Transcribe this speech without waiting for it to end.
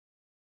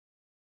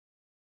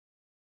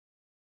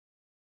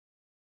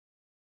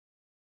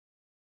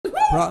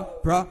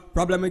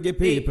Problem with the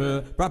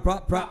people.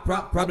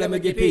 Problem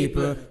with the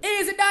people.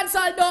 Easy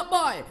dancehall dope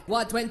boy.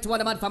 121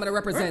 the man family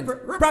represent.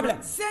 Problem.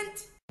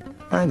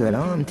 I got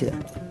on to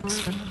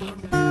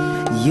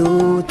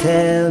you.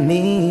 Tell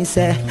me,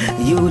 say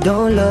you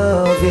don't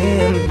love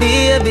him.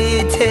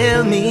 Baby,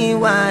 tell me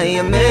why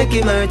you make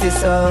him hurt you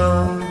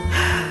so.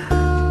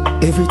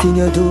 Everything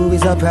you do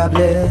is a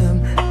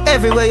problem.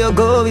 Everywhere you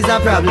go is a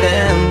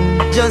problem.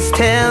 Just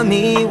tell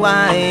me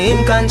why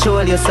him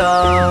control your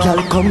soul.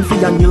 Girl, come for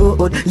your new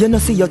hood. You know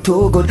see you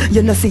too good.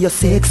 You know see you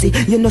sexy.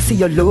 You know see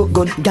you look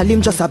good. Girl,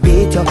 him just a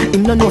bait you.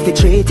 Him no know if he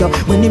treat you.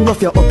 When him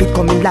rough you up, it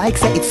coming like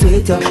say it's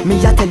sweet you. Me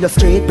I tell you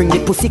straight, bring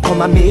the pussy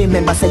come and me.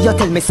 Remember say you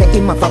tell me say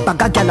him have a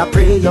bag of girl a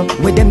pray you.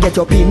 When them get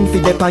your pin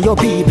fi dep on your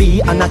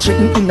BB and a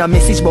threaten in a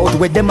message bout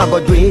where them a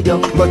go grade you.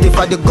 But if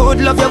I the good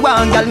love you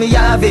want, girl, me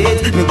have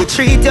it. Me will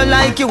treat you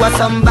like you are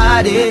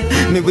somebody.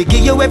 Me will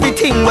give you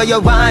everything where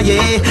you want,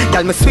 yeah.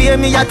 Girl, me swear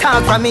me a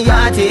talk from me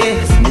heart,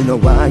 yes. Me know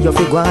why you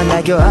feel go on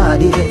like your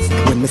heart is.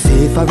 When me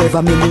say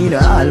forever, me mean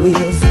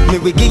always. Me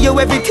will give you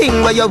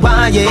everything where you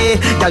want,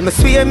 yeah. Girl, me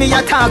swear me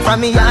a talk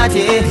from me heart,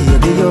 yeah.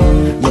 Baby,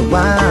 you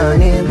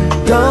want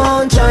him.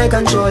 Don't try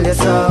control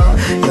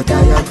yourself. You're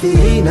tired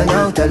feeling and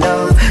out of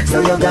love.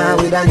 So you gone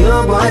with a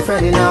new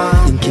boyfriend, you know.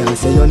 Him can't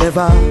say you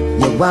never.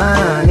 You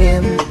want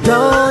him.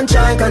 Don't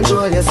try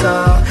control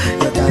yourself.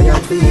 You're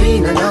tired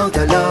feeling and out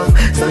of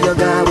love. So you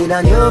gone with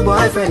a new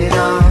boyfriend, you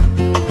know.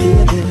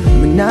 Baby,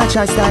 me not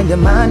try style the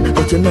man,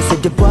 but you know say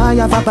the boy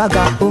have a bag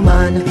of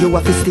woman. You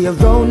have to stay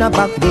around and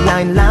back the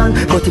line long.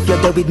 But if you're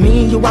there with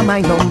me, you are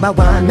my number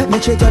one. Make me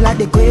treat you like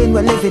the queen,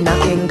 we live in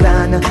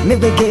England. Me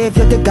will give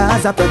you the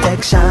Gaza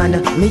protection.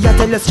 Me I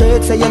tell you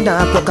straight, say you're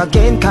not broke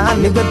again. Can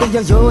me will be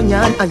your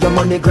union and your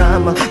money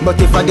gram.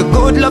 But if I the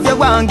good love you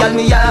want, girl,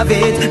 me have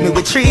it. Me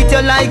will treat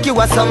you like you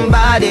are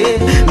somebody.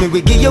 Me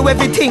will give you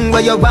everything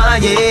where you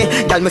want,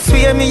 yeah. Girl, me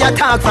swear me a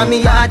talk from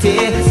me heart,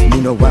 yes. Me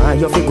know why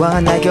you feel go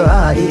on like your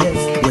heart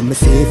is. When me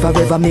say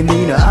forever, me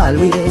mean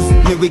always.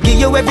 Me will give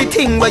you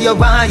everything where you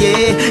want,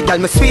 yeah. Girl,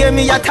 me swear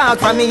me a talk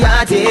from me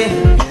heart,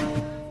 yeah.